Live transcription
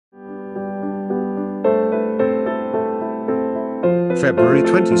February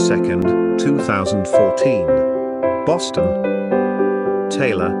 22nd, 2014. Boston.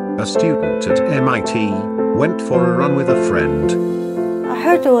 Taylor, a student at MIT, went for a run with a friend. I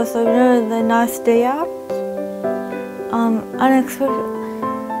heard it was a really nice day out. Unexpected,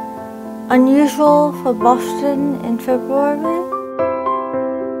 unusual for Boston in February.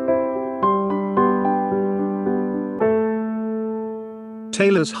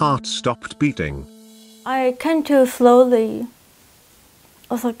 Taylor's heart stopped beating. I came to slowly. It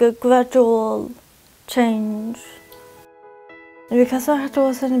was like a gradual change. Because my heart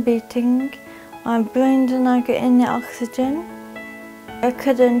wasn't beating, my brain did not get any oxygen. I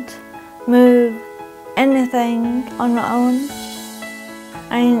couldn't move anything on my own.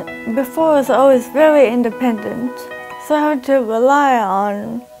 Before I was always very independent, so I had to rely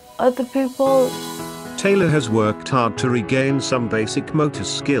on other people. Taylor has worked hard to regain some basic motor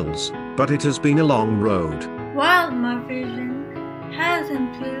skills, but it has been a long road. While my vision has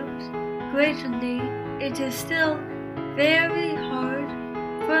improved greatly, it is still very hard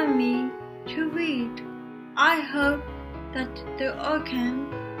for me to read. I hope that the ORCAM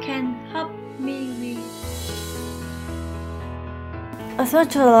can help me read. As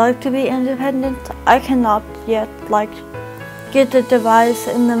much as I like to be independent, I cannot yet get the device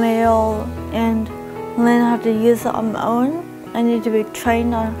in the mail and learn how to use it on my own. I need to be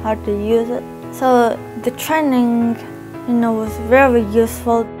trained on how to use it. So the training, was very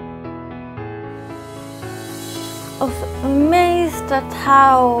useful. I was amazed at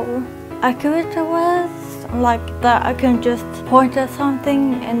how accurate it was. That I can just point at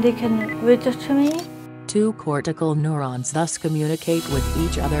something and they can read it to me. Two cortical neurons thus communicate with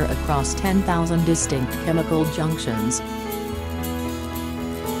each other across 10,000 distinct chemical junctions.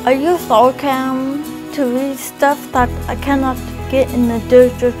 I use ORCAM to read stuff that I cannot get in the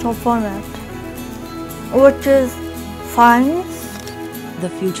digital format, which is science. The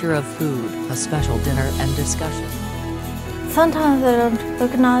future of food, a special dinner and discussion. Sometimes I don't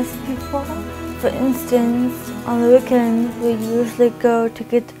recognize people. For instance, on the weekends we usually go to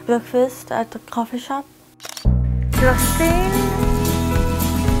get breakfast at the coffee shop. Justine,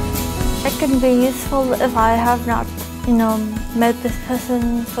 it can be useful if I have not, met this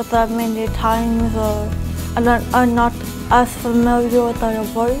person for that many times, or I'm not as familiar with their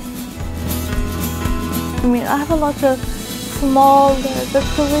voice. I have a lot of small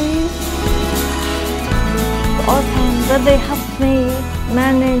victories. But they help me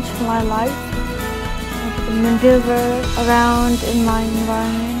manage my life, maneuver around in my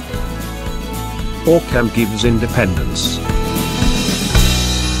environment. ORCAM gives independence.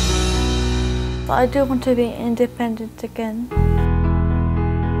 I do want to be independent again.